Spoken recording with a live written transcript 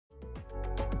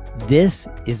This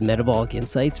is Metabolic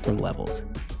Insights from Levels,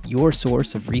 your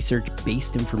source of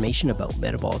research-based information about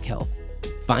metabolic health.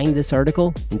 Find this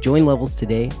article and join Levels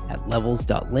today at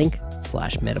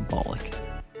levels.link/metabolic.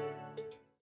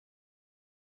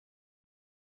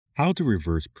 How to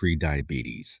reverse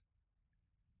prediabetes.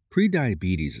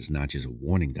 Prediabetes is not just a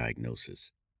warning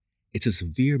diagnosis. It's a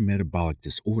severe metabolic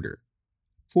disorder.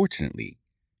 Fortunately,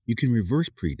 you can reverse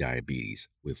prediabetes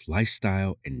with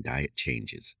lifestyle and diet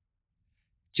changes.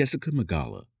 Jessica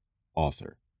Magala,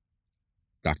 author.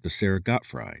 Dr. Sarah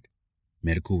Gottfried,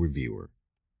 medical reviewer.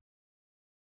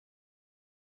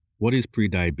 What is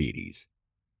prediabetes?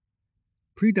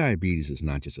 Prediabetes is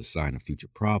not just a sign of future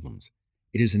problems.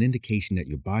 It is an indication that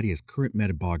your body has current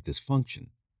metabolic dysfunction.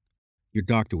 Your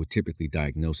doctor would typically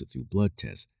diagnose it through blood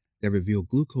tests that reveal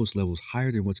glucose levels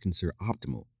higher than what's considered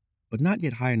optimal, but not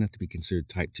yet high enough to be considered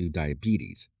type 2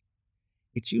 diabetes.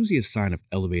 It's usually a sign of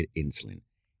elevated insulin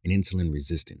and insulin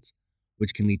resistance,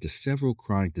 which can lead to several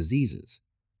chronic diseases.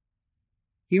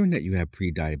 Hearing that you have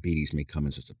prediabetes may come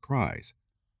as a surprise.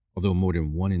 Although more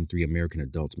than 1 in 3 American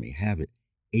adults may have it,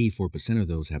 84% of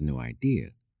those have no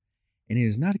idea. And it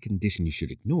is not a condition you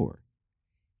should ignore.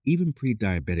 Even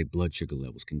pre-diabetic blood sugar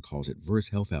levels can cause adverse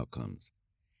health outcomes,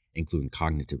 including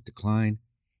cognitive decline,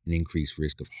 an increased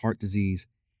risk of heart disease,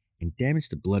 and damage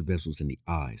to blood vessels in the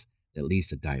eyes that leads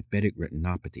to diabetic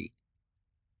retinopathy.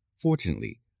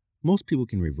 Fortunately, most people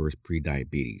can reverse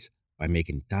prediabetes by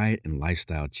making diet and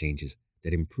lifestyle changes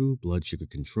that improve blood sugar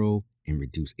control and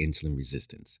reduce insulin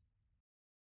resistance.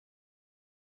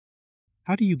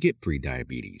 How do you get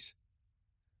prediabetes?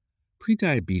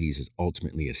 Prediabetes is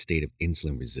ultimately a state of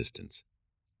insulin resistance.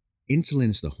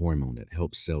 Insulin is the hormone that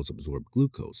helps cells absorb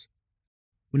glucose.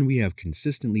 When we have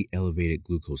consistently elevated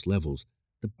glucose levels,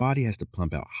 the body has to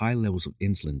pump out high levels of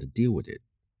insulin to deal with it.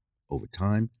 Over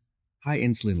time, high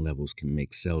insulin levels can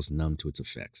make cells numb to its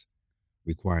effects,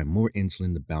 requiring more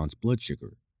insulin to balance blood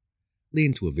sugar,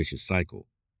 leading to a vicious cycle.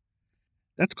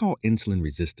 That's called insulin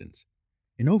resistance,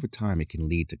 and over time it can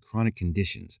lead to chronic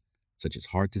conditions such as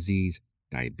heart disease,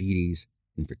 diabetes,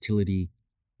 infertility,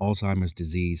 Alzheimer's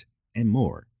disease, and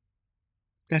more.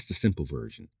 That's the simple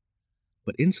version.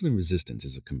 But insulin resistance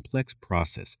is a complex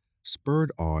process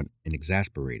spurred on and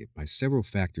exacerbated by several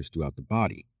factors throughout the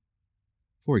body.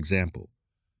 For example,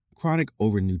 chronic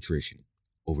overnutrition,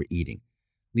 overeating,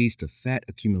 leads to fat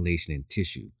accumulation in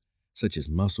tissue, such as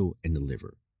muscle and the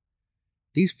liver.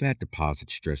 These fat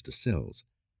deposits stress the cells,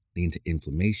 leading to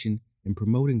inflammation and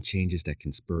promoting changes that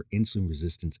can spur insulin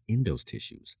resistance in those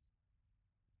tissues.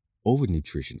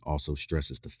 Overnutrition also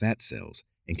stresses the fat cells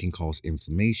and can cause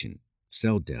inflammation,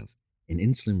 cell death, and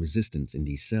insulin resistance in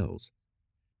these cells.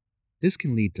 This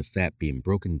can lead to fat being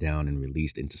broken down and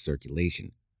released into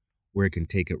circulation, where it can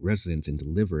take up residence in the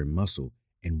liver and muscle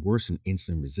and worsen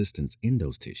insulin resistance in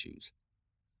those tissues.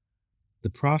 The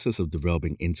process of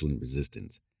developing insulin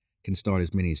resistance can start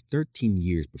as many as 13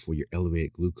 years before your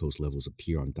elevated glucose levels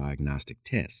appear on diagnostic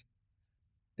tests.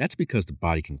 That's because the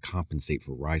body can compensate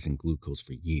for rising glucose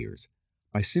for years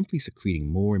by simply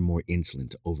secreting more and more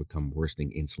insulin to overcome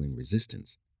worsening insulin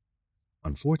resistance.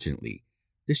 Unfortunately,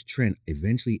 this trend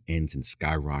eventually ends in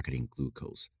skyrocketing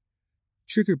glucose,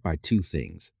 triggered by 2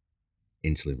 things.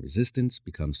 Insulin resistance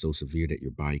becomes so severe that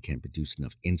your body can't produce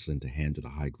enough insulin to handle the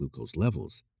high glucose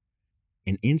levels,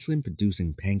 and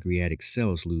insulin-producing pancreatic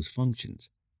cells lose functions.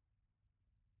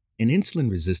 And insulin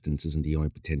resistance isn't the only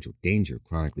potential danger of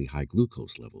chronically high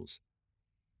glucose levels.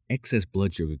 Excess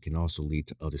blood sugar can also lead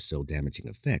to other cell-damaging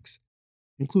effects,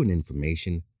 including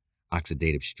inflammation,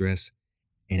 oxidative stress,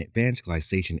 and advanced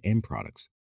glycation end products,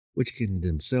 which can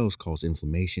themselves cause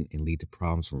inflammation and lead to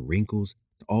problems from wrinkles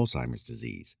to Alzheimer's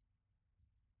disease.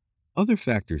 Other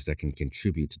factors that can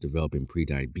contribute to developing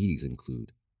prediabetes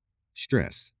include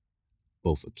stress,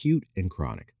 both acute and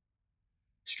chronic.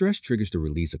 Stress triggers the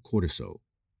release of cortisol,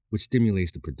 which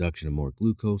stimulates the production of more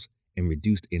glucose and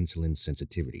reduced insulin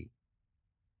sensitivity.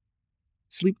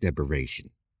 Sleep deprivation.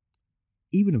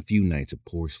 Even a few nights of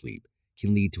poor sleep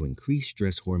can lead to increased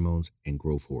stress hormones and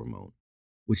growth hormone,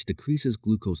 which decreases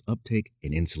glucose uptake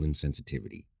and insulin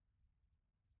sensitivity.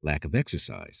 Lack of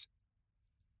exercise.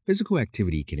 Physical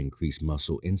activity can increase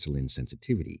muscle insulin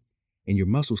sensitivity, and your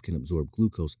muscles can absorb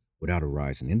glucose without a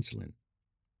rise in insulin.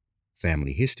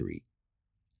 Family history.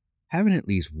 Having at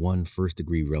least one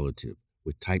first-degree relative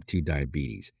with type 2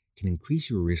 diabetes can increase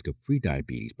your risk of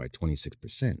prediabetes by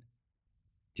 26%.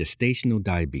 Gestational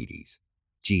diabetes,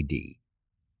 GD.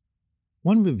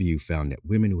 One review found that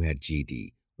women who had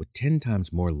GD were 10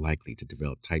 times more likely to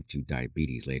develop type 2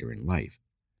 diabetes later in life,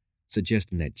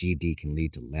 suggesting that GD can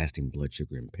lead to lasting blood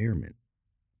sugar impairment.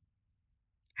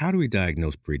 How do we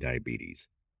diagnose prediabetes?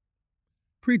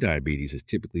 Prediabetes is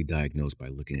typically diagnosed by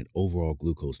looking at overall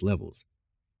glucose levels,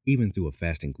 even through a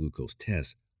fasting glucose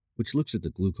test, which looks at the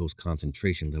glucose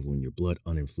concentration level in your blood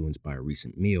uninfluenced by a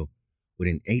recent meal with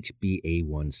an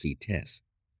HbA1c test.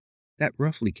 That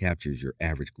roughly captures your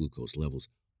average glucose levels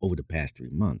over the past 3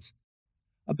 months,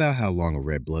 about how long a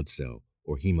red blood cell,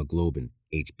 or hemoglobin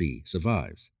HB,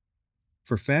 survives.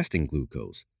 For fasting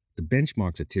glucose, the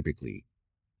benchmarks are typically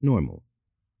normal,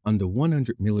 under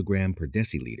 100 milligram per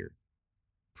deciliter;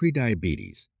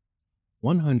 prediabetes,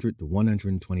 100 to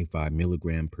 125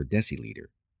 milligram per deciliter;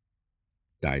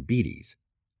 diabetes,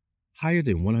 higher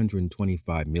than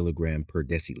 125 milligram per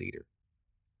deciliter.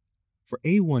 For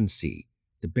A1C,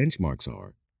 the benchmarks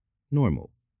are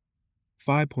normal,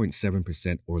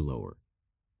 5.7% or lower;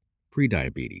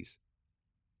 prediabetes,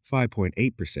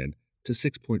 5.8% to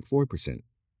 6.4%;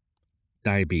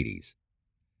 diabetes,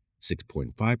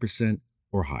 6.5%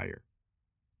 or higher.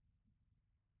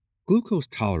 Glucose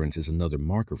tolerance is another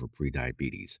marker for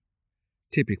prediabetes,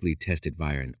 typically tested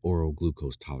via an oral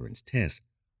glucose tolerance test,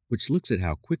 which looks at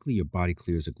how quickly your body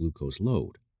clears a glucose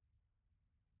load.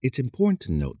 It's important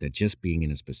to note that just being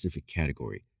in a specific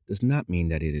category does not mean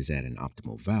that it is at an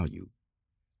optimal value.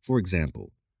 For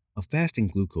example, a fasting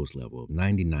glucose level of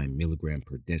 99 milligram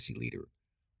per deciliter,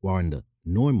 while in the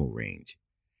normal range,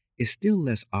 is still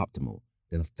less optimal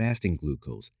than a fasting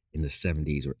glucose in the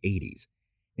 70s or 80s,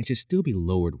 and should still be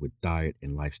lowered with diet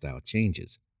and lifestyle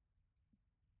changes.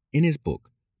 In his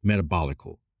book,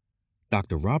 Metabolical,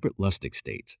 Dr. Robert Lustig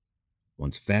states,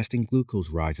 once fasting glucose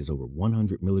rises over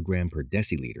 100 milligram per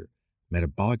deciliter,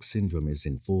 metabolic syndrome is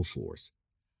in full force.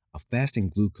 A fasting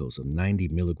glucose of 90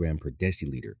 milligram per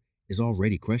deciliter is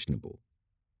already questionable.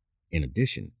 In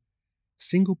addition,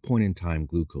 single point-in-time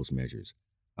glucose measures,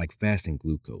 like fasting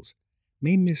glucose,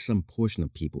 may miss some portion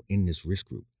of people in this risk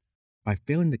group by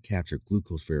failing to capture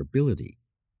glucose variability,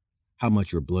 how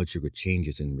much your blood sugar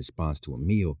changes in response to a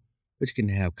meal, which can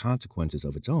have consequences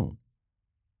of its own.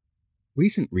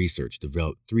 Recent research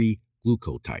developed 3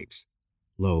 glucotypes: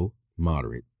 low,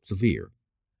 moderate, severe,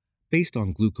 based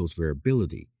on glucose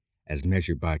variability as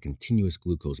measured by a continuous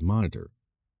glucose monitor.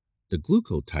 The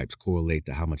glucotypes correlate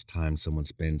to how much time someone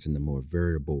spends in the more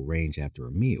variable range after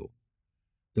a meal.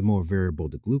 The more variable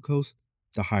the glucose,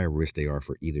 the higher risk they are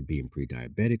for either being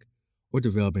prediabetic or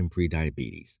developing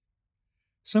prediabetes.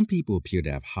 Some people appear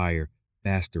to have higher,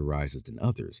 faster rises than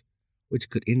others, which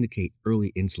could indicate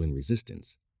early insulin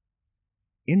resistance.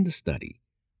 In the study,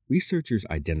 researchers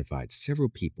identified several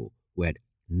people who had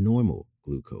normal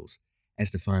glucose,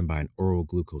 as defined by an oral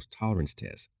glucose tolerance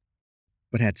test,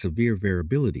 but had severe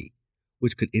variability,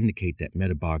 which could indicate that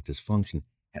metabolic dysfunction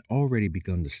had already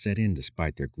begun to set in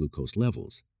despite their glucose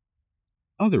levels.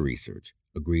 Other research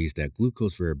agrees that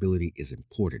glucose variability is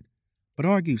important, but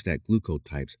argues that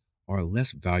glucotypes are a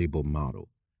less valuable model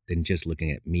than just looking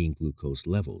at mean glucose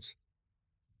levels.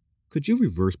 Could you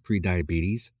reverse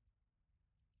prediabetes?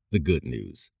 The good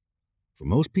news: for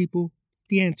most people,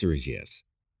 the answer is yes.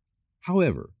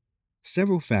 However,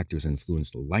 several factors influence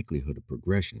the likelihood of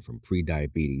progression from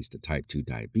prediabetes to type 2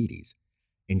 diabetes,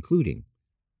 including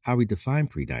how we define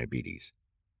prediabetes.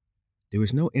 There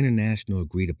is no international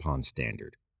agreed-upon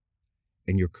standard,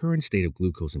 and your current state of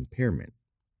glucose impairment.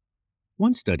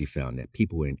 One study found that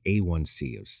people with an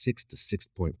A1C of 6 to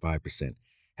 6.5%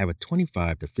 have a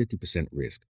 25 to 50%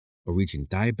 risk of reaching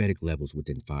diabetic levels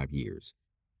within 5 years,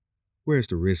 whereas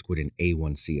the risk with an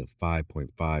A1C of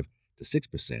 5.5 to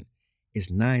 6% is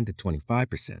 9 to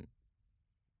 25%.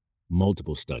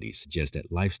 Multiple studies suggest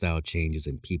that lifestyle changes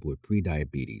in people with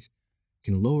prediabetes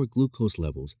can lower glucose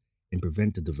levels and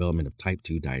prevent the development of type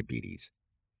 2 diabetes.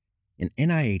 An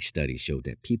NIH study showed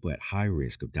that people at high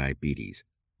risk of diabetes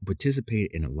who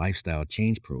participated in a lifestyle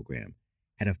change program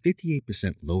had a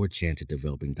 58% lower chance of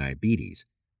developing diabetes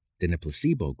than a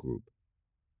placebo group.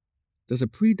 Does a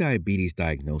prediabetes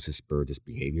diagnosis spur this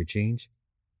behavior change?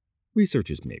 Research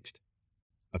is mixed.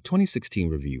 A 2016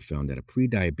 review found that a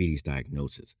prediabetes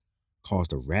diagnosis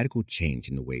caused a radical change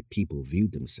in the way people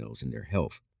viewed themselves and their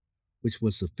health, which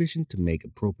was sufficient to make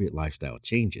appropriate lifestyle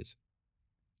changes.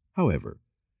 However,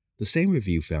 the same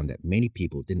review found that many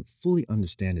people didn't fully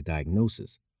understand the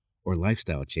diagnosis or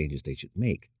lifestyle changes they should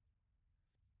make.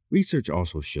 Research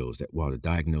also shows that while the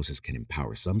diagnosis can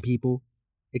empower some people,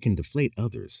 it can deflate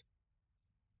others.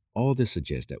 All this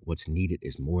suggests that what's needed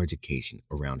is more education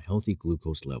around healthy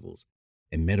glucose levels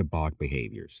and metabolic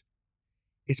behaviors.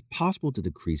 It's possible to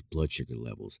decrease blood sugar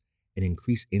levels and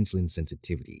increase insulin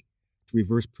sensitivity to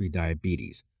reverse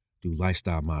prediabetes through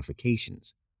lifestyle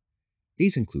modifications.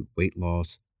 These include weight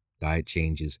loss, diet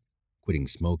changes, quitting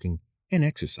smoking, and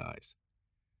exercise.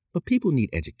 But people need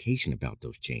education about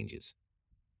those changes.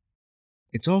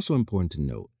 It's also important to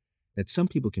note that some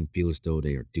people can feel as though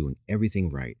they are doing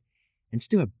everything right and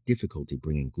still have difficulty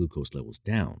bringing glucose levels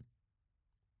down.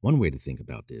 One way to think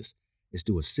about this is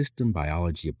through a system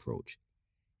biology approach,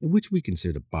 in which we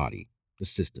consider the body, the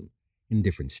system, in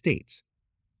different states.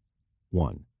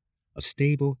 1. A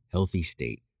stable, healthy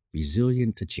state,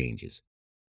 resilient to changes.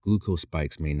 Glucose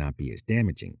spikes may not be as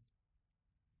damaging.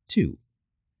 2.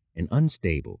 An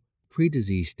unstable,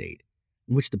 pre-disease state,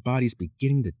 in which the body is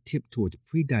beginning to tip towards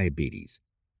prediabetes.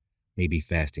 Maybe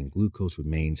fasting glucose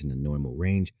remains in the normal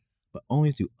range, but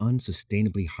only through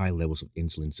unsustainably high levels of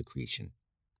insulin secretion.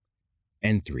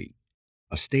 And 3.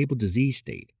 A stable disease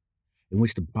state, in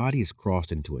which the body is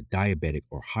crossed into a diabetic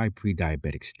or high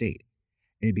pre-diabetic state,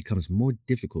 and it becomes more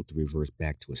difficult to reverse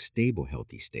back to a stable,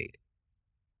 healthy state.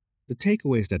 The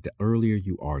takeaway is that the earlier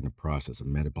you are in the process of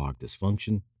metabolic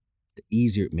dysfunction, the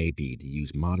easier it may be to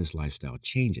use modest lifestyle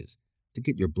changes to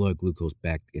get your blood glucose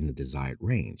back in the desired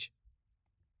range.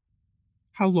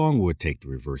 How long will it take to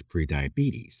reverse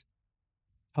prediabetes?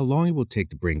 How long it will take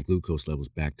to bring glucose levels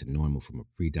back to normal from a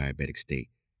pre-diabetic state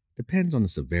depends on the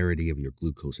severity of your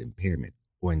glucose impairment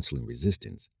or insulin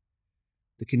resistance,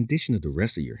 the condition of the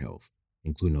rest of your health,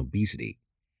 including obesity,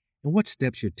 and what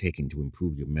steps you're taking to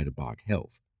improve your metabolic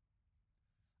health.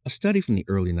 A study from the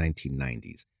early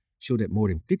 1990s showed that more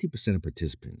than 50% of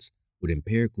participants with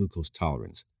impaired glucose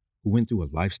tolerance who went through a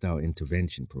lifestyle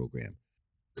intervention program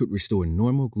could restore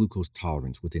normal glucose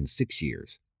tolerance within 6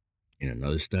 years. In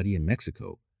another study in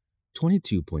Mexico,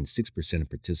 22.6% of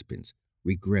participants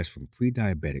regressed from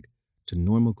pre-diabetic to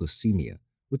normal glycemia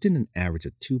within an average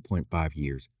of 2.5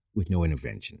 years with no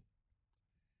intervention.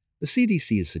 The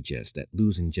CDC suggests that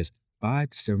losing just 5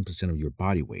 to 7% of your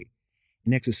body weight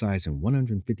and exercising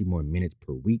 150 more minutes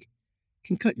per week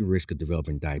can cut your risk of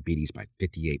developing diabetes by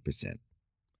 58%.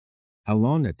 How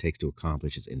long that takes to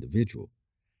accomplish is individual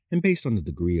and based on the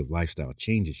degree of lifestyle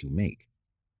changes you make.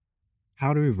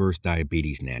 How to reverse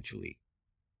diabetes naturally.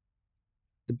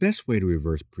 The best way to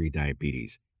reverse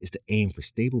prediabetes is to aim for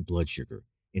stable blood sugar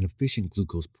and efficient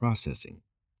glucose processing.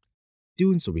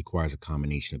 Doing so requires a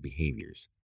combination of behaviors,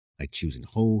 like choosing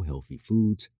whole, healthy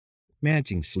foods,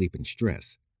 managing sleep and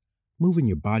stress, moving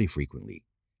your body frequently,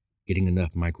 getting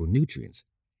enough micronutrients,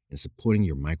 and supporting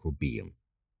your microbiome.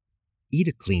 Eat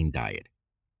a clean diet.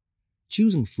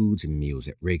 Choosing foods and meals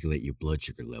that regulate your blood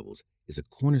sugar levels is a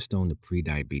cornerstone to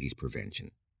prediabetes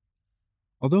prevention.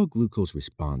 Although glucose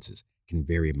responses can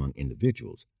vary among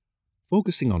individuals,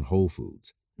 focusing on whole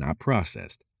foods, not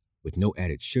processed, with no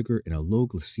added sugar and a low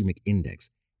glycemic index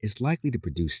is likely to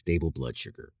produce stable blood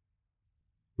sugar.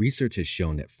 Research has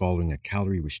shown that following a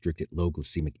calorie-restricted low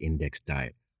glycemic index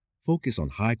diet focused on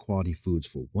high-quality foods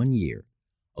for 1 year,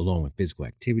 along with physical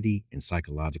activity and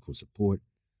psychological support,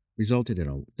 resulted in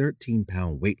a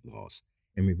 13-pound weight loss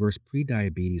and reversed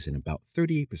prediabetes in about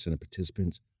 38% of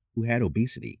participants who had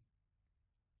obesity.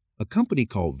 A company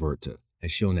called Virta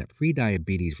has shown that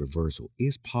prediabetes reversal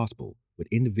is possible with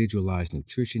individualized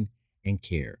nutrition and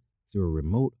care through a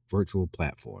remote virtual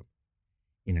platform.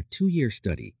 In a 2-year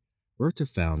study, Virta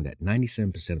found that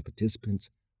 97% of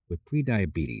participants with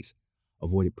prediabetes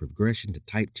avoided progression to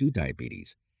type 2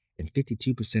 diabetes and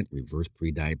 52% reversed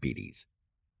prediabetes.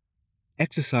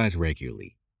 Exercise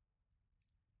regularly.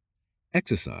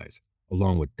 Exercise,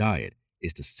 along with diet,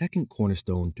 is the second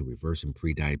cornerstone to reversing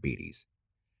prediabetes.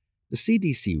 The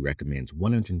CDC recommends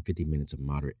 150 minutes of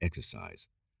moderate exercise,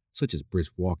 such as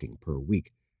brisk walking per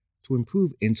week, to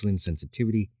improve insulin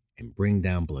sensitivity and bring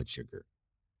down blood sugar.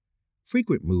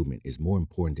 Frequent movement is more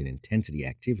important than intensity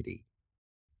activity.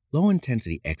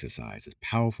 Low-intensity exercise is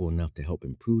powerful enough to help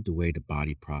improve the way the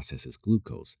body processes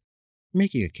glucose,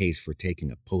 making a case for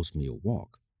taking a post-meal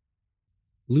walk.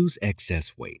 Lose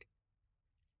excess weight.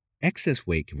 Excess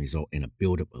weight can result in a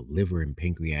buildup of liver and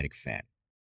pancreatic fat,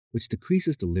 which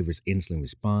decreases the liver's insulin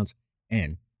response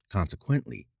and,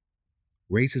 consequently,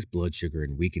 raises blood sugar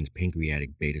and weakens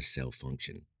pancreatic beta cell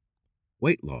function.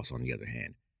 Weight loss, on the other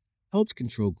hand, helps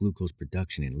control glucose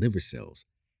production in liver cells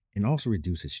and also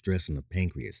reduces stress on the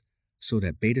pancreas so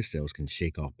that beta cells can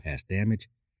shake off past damage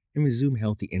and resume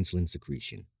healthy insulin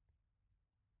secretion.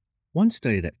 One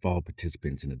study that followed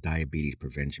participants in a diabetes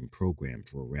prevention program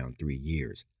for around 3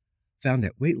 years found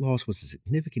that weight loss was a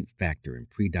significant factor in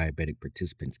pre-diabetic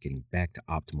participants getting back to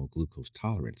optimal glucose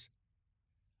tolerance.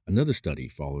 Another study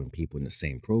following people in the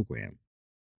same program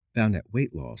found that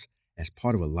weight loss as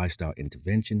part of a lifestyle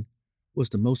intervention was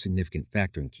the most significant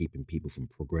factor in keeping people from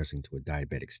progressing to a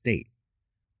diabetic state.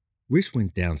 Risk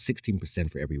went down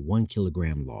 16% for every 1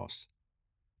 kilogram loss.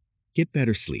 Get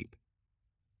better sleep.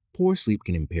 Poor sleep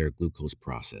can impair glucose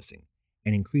processing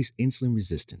and increase insulin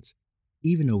resistance,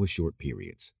 even over short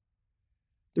periods.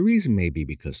 The reason may be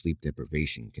because sleep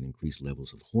deprivation can increase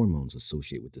levels of hormones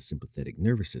associated with the sympathetic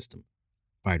nervous system,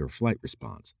 fight or flight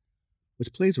response,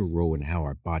 which plays a role in how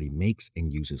our body makes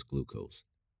and uses glucose.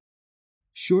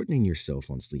 Shortening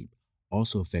yourself on sleep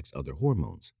also affects other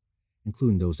hormones,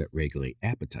 including those that regulate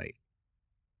appetite.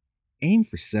 Aim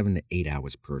for 7 to 8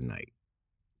 hours per night.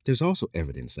 There's also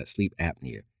evidence that sleep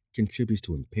apnea contributes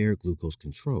to impaired glucose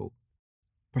control,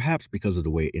 perhaps because of the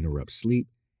way it interrupts sleep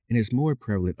and is more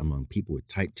prevalent among people with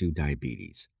type 2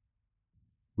 diabetes.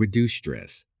 Reduce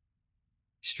stress.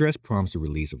 Stress prompts the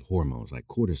release of hormones like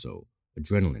cortisol,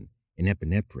 adrenaline, and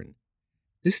epinephrine.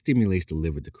 This stimulates the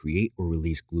liver to create or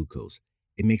release glucose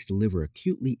and makes the liver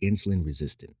acutely insulin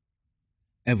resistant.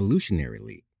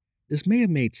 Evolutionarily, this may have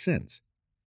made sense,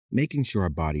 making sure our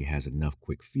body has enough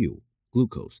quick fuel,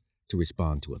 glucose, to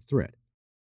respond to a threat.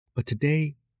 But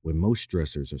today, when most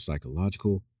stressors are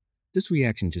psychological, this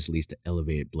reaction just leads to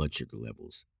elevated blood sugar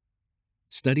levels.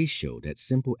 Studies show that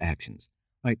simple actions,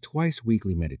 like twice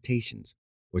weekly meditations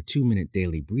or 2-minute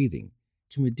daily breathing,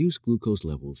 can reduce glucose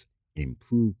levels and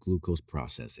improve glucose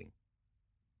processing.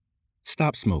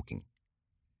 Stop smoking.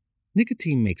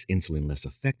 Nicotine makes insulin less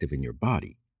effective in your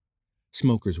body.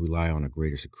 Smokers rely on a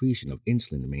greater secretion of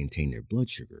insulin to maintain their blood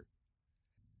sugar.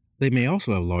 They may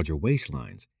also have larger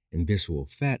waistlines, and visceral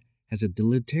fat has a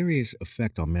deleterious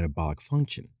effect on metabolic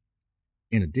function.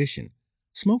 In addition,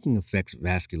 smoking affects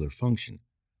vascular function,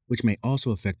 which may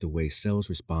also affect the way cells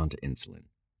respond to insulin.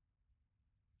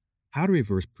 How to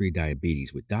reverse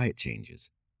prediabetes with diet changes.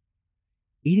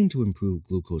 Eating to improve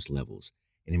glucose levels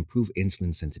and improve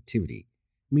insulin sensitivity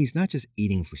means not just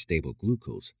eating for stable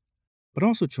glucose, but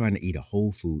also trying to eat a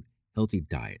whole food, healthy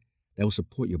diet that will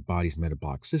support your body's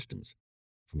metabolic systems,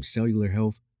 from cellular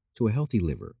health to a healthy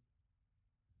liver.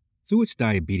 Through its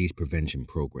diabetes prevention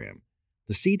program,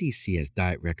 the CDC has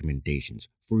diet recommendations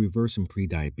for reversing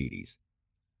prediabetes.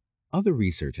 Other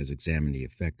research has examined the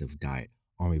effect of diet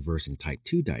on reversing type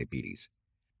 2 diabetes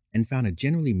and found a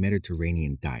generally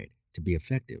Mediterranean diet to be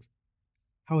effective.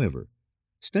 However,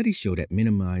 studies show that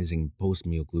minimizing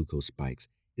post-meal glucose spikes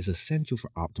is essential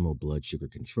for optimal blood sugar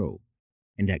control,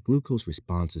 and that glucose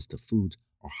responses to foods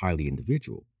are highly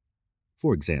individual.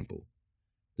 For example,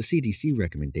 the CDC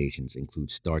recommendations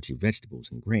include starchy vegetables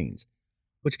and grains,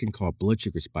 which can cause blood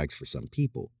sugar spikes for some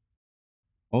people.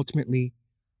 Ultimately,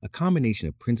 a combination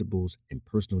of principles and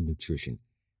personal nutrition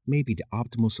may be the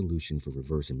optimal solution for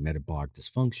reversing metabolic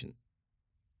dysfunction.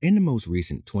 In the most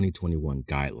recent 2021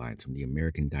 guidelines from the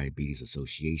American Diabetes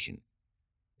Association,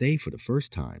 they, for the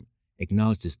first time,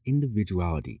 acknowledged this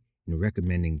individuality in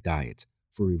recommending diets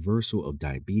for reversal of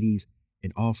diabetes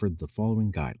and offered the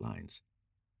following guidelines.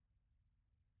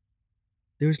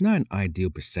 There is not an ideal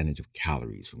percentage of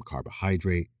calories from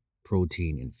carbohydrate,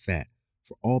 protein, and fat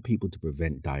for all people to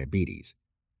prevent diabetes.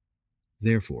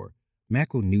 Therefore,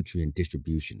 macronutrient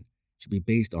distribution should be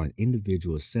based on an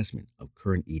individual assessment of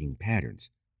current eating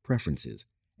patterns, preferences,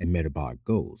 and metabolic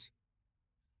goals.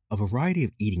 A variety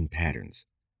of eating patterns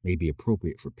may be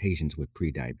appropriate for patients with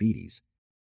prediabetes,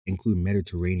 including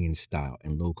Mediterranean-style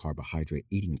and low-carbohydrate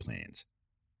eating plans.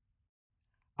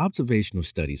 Observational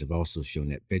studies have also shown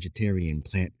that vegetarian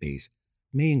plant-based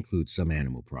may include some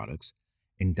animal products,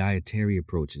 and dietary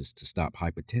approaches to stop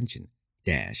hypertension,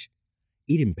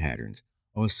 eating patterns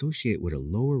are associated with a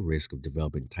lower risk of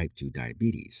developing type 2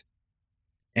 diabetes.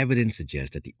 Evidence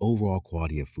suggests that the overall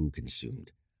quality of food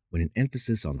consumed, with an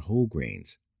emphasis on whole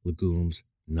grains, legumes,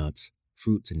 nuts,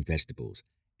 fruits, and vegetables,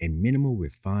 and minimal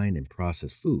refined and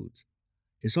processed foods,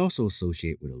 is also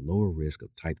associated with a lower risk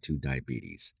of type 2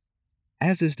 diabetes.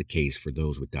 As is the case for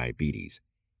those with diabetes,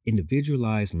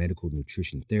 individualized medical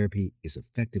nutrition therapy is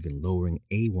effective in lowering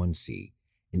A1C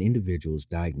in individuals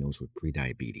diagnosed with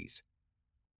prediabetes.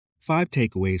 5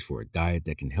 takeaways for a diet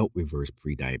that can help reverse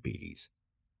prediabetes.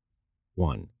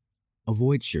 1.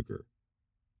 Avoid sugar.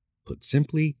 Put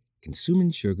simply,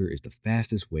 consuming sugar is the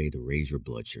fastest way to raise your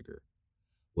blood sugar.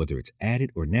 Whether it's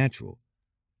added or natural,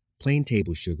 plain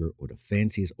table sugar or the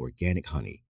fanciest organic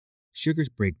honey, sugars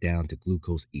break down to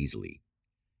glucose easily.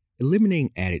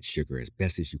 Eliminating added sugar as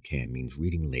best as you can means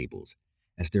reading labels,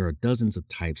 as there are dozens of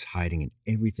types hiding in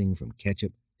everything from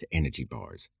ketchup to energy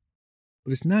bars.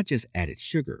 But it's not just added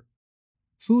sugar.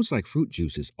 Foods like fruit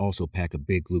juices also pack a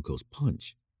big glucose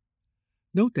punch.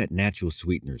 Note that natural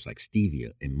sweeteners like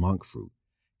stevia and monk fruit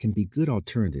can be good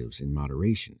alternatives in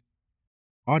moderation.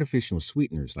 Artificial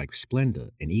sweeteners like Splenda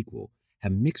and Equal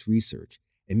have mixed research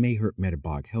and may hurt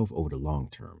metabolic health over the long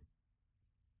term.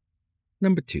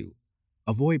 Number 2.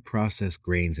 Avoid processed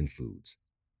grains and foods.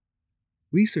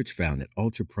 Research found that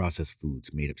ultra-processed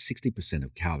foods made up 60%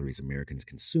 of calories Americans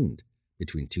consumed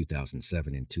between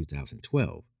 2007 and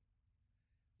 2012.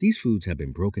 These foods have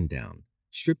been broken down,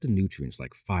 stripped of nutrients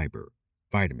like fiber,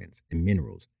 vitamins, and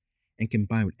minerals, and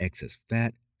combined with excess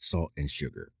fat, salt, and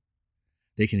sugar.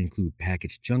 They can include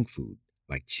packaged junk food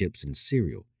like chips and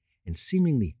cereal, and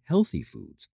seemingly healthy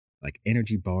foods like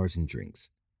energy bars and drinks.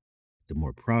 The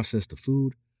more processed the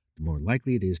food, the more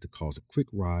likely it is to cause a quick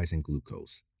rise in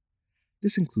glucose.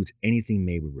 This includes anything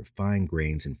made with refined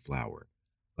grains and flour,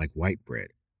 like white bread,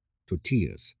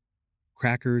 tortillas,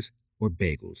 crackers, or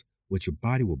bagels, which your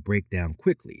body will break down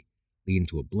quickly, leading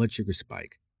to a blood sugar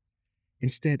spike.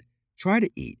 Instead, try to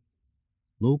eat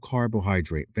low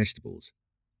carbohydrate vegetables,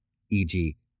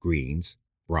 e.g., greens,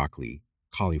 broccoli,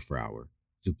 cauliflower,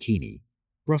 zucchini,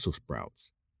 Brussels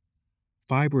sprouts.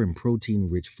 Fiber and protein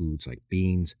rich foods like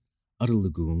beans, other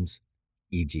legumes,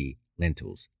 e.g.,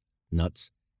 lentils,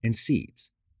 nuts, and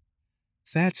seeds.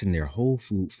 Fats in their whole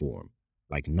food form,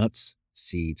 like nuts,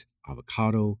 seeds,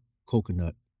 avocado,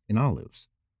 coconut, and olives.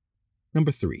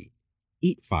 Number 3,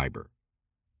 eat fiber.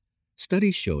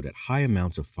 Studies show that high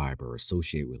amounts of fiber are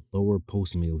associated with lower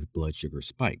post-meal blood sugar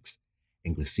spikes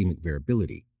and glycemic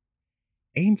variability.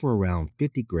 Aim for around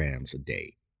 50 grams a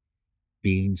day.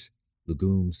 Beans,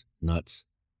 legumes, nuts,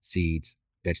 seeds,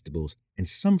 vegetables, and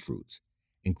some fruits,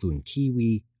 including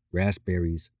kiwi,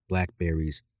 raspberries,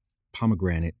 blackberries,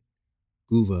 pomegranate,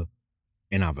 guava,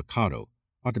 and avocado,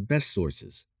 are the best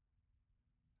sources.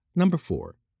 Number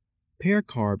 4, pair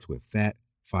carbs with fat,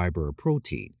 fiber, or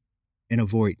protein, and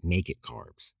avoid naked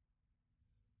carbs.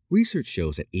 Research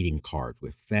shows that eating carbs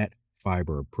with fat,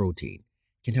 fiber, or protein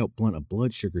can help blunt a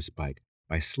blood sugar spike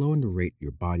by slowing the rate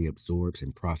your body absorbs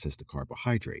and processes the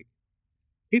carbohydrate.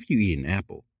 If you eat an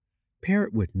apple, pair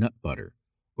it with nut butter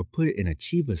or put it in a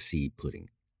chia seed pudding,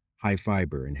 high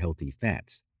fiber and healthy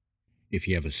fats. If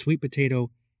you have a sweet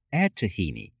potato, add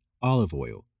tahini, olive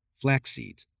oil, flax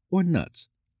seeds, or nuts,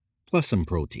 plus some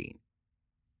protein.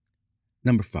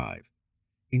 Number 5,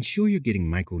 ensure you're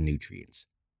getting micronutrients.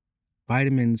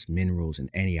 Vitamins, minerals,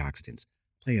 and antioxidants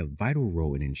play a vital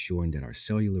role in ensuring that our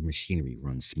cellular machinery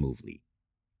runs smoothly.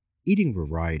 Eating a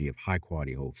variety of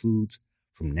high-quality whole foods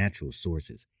from natural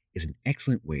sources is an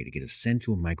excellent way to get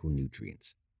essential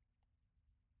micronutrients.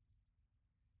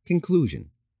 Conclusion: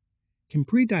 can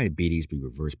prediabetes be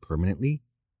reversed permanently?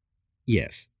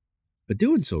 Yes, but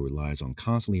doing so relies on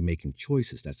constantly making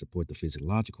choices that support the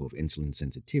physiological of insulin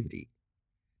sensitivity.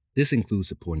 This includes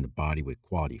supporting the body with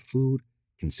quality food,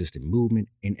 consistent movement,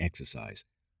 and exercise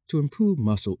to improve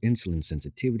muscle insulin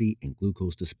sensitivity and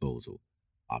glucose disposal,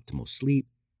 optimal sleep,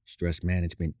 stress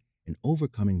management, and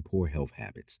overcoming poor health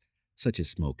habits, such as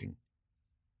smoking.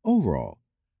 Overall,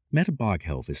 metabolic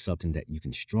health is something that you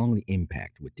can strongly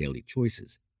impact with daily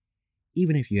choices,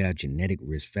 even if you have genetic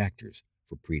risk factors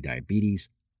for prediabetes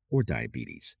or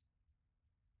diabetes.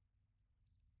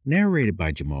 Narrated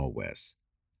by Jamal West.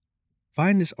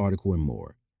 Find this article and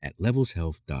more at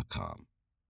levelshealth.com.